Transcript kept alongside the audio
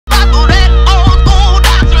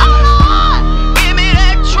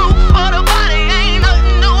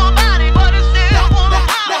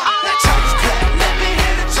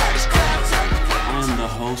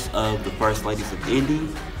Indy.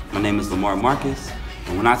 My name is Lamar Marcus,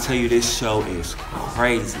 and when I tell you this show is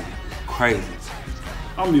crazy, crazy.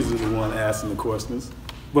 I'm usually the one asking the questions,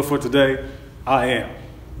 but for today, I am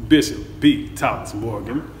Bishop B. Thomas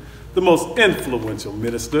Morgan, the most influential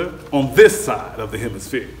minister on this side of the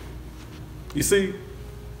hemisphere. You see,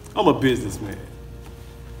 I'm a businessman,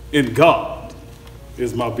 and God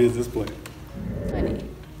is my business plan. Honey,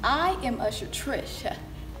 I am Usher Trish,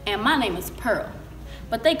 and my name is Pearl.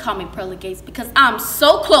 But they call me Pearly Gates because I'm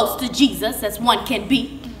so close to Jesus as one can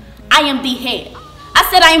be. I am the head. I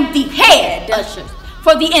said I am the head, Usher,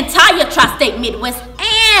 for the entire Tri-State Midwest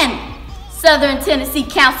and Southern Tennessee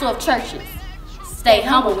Council of Churches. Stay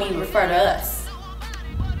humble when you refer to us.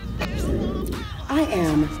 I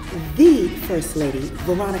am the First Lady,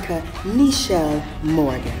 Veronica Nichelle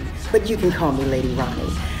Morgan, but you can call me Lady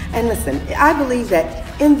Ronnie. And listen, I believe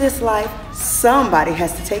that in this life, somebody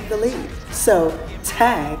has to take the lead. So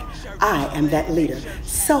tag, I am that leader,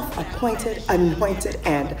 self-appointed, anointed,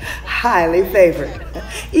 and highly favored.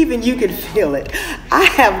 Even you can feel it. I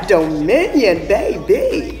have dominion,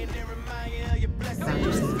 baby.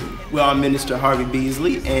 Well, I'm Minister Harvey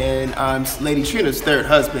Beasley, and I'm Lady Trina's third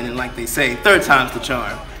husband, and like they say, third time's the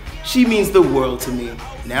charm. She means the world to me.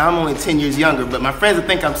 Now, I'm only 10 years younger, but my friends will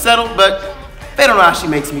think I'm settled, but they don't know how she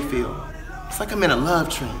makes me feel. It's like I'm in a love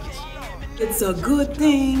trance. It's a good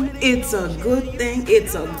thing, it's a good thing,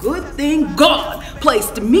 it's a good thing God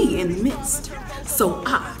placed me in the midst so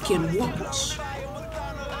I can watch,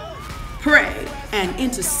 pray, and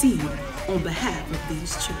intercede on behalf of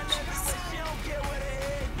these churches.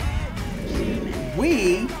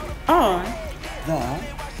 We are the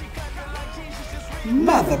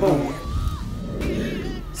motherboard.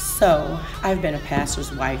 So, I've been a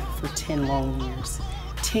pastor's wife for 10 long years.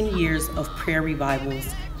 10 years of prayer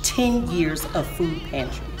revivals, 10 years of food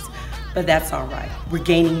pantries. But that's all right. We're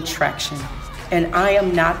gaining traction. And I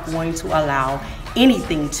am not going to allow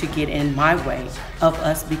anything to get in my way of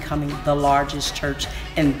us becoming the largest church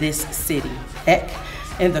in this city, heck,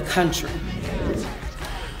 in the country.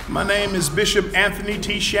 My name is Bishop Anthony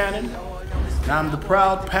T. Shannon, and I'm the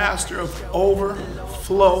proud pastor of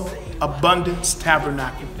Overflow Abundance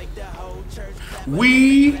Tabernacle.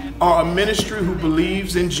 We are a ministry who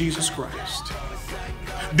believes in Jesus Christ.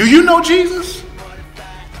 Do you know Jesus?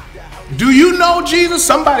 Do you know Jesus?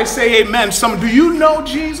 Somebody say amen. Do you know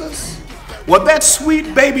Jesus? Well, that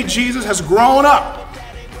sweet baby Jesus has grown up,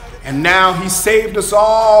 and now he saved us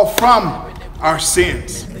all from our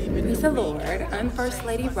sins. Praise the Lord. I'm First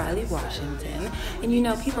Lady Riley Washington, and you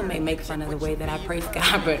know, people may make fun of the way that I praise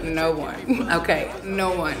God, but no one, okay,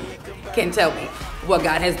 no one can tell me what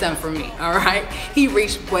God has done for me, all right? He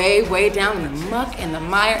reached way, way down in the muck and the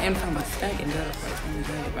mire and from a stinking gutter place. Let me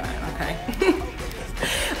tell you about it, okay?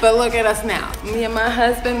 But look at us now. Me and my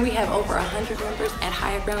husband, we have over 100 members at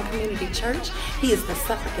Higher Ground Community Church. He is the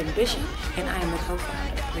Suffolk Bishop, and I am the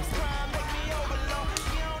co-founder. Praise the Lord.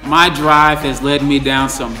 My drive has led me down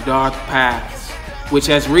some dark paths, which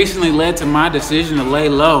has recently led to my decision to lay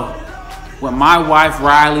low. When my wife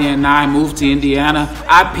Riley and I moved to Indiana,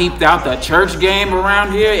 I peeped out the church game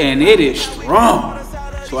around here and it is strong.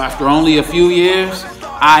 So after only a few years,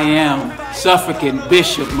 I am Suffolk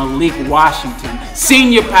Bishop Malik Washington,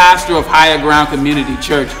 senior pastor of Higher Ground Community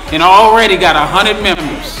Church, and already got 100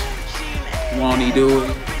 members. Won't he do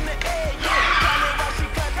it?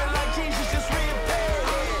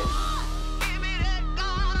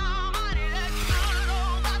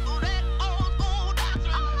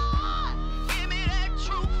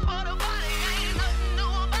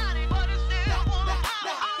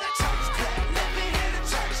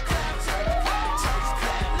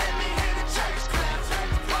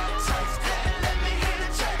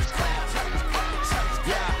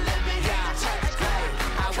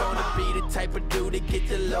 Type of dude to get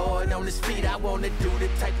the Lord on his feet. I wanna do the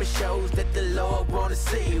type of shows that the Lord wanna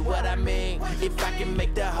see. What I mean, if I can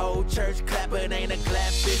make the whole church clap, it ain't a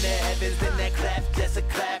clap in the heavens, then that clap just a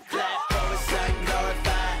clap, clap. For a son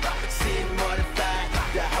glorified, sin mortified.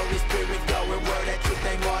 The Holy Spirit going word that truth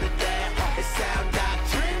ain't watered down. It's sound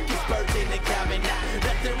doctrine, gets birthed in the common now.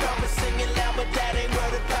 Nothing wrong with singing loud, but that ain't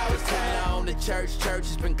where the power's found. The church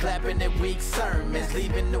has been clapping at weak sermons,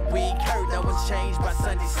 leaving the weak hurt. No one's changed by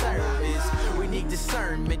Sunday service. We need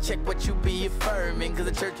discernment, check what you be affirming, cause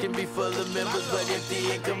the church can be full of members but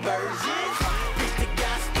empty in conversions. Preach the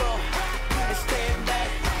gospel and stand back,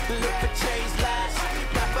 look for change.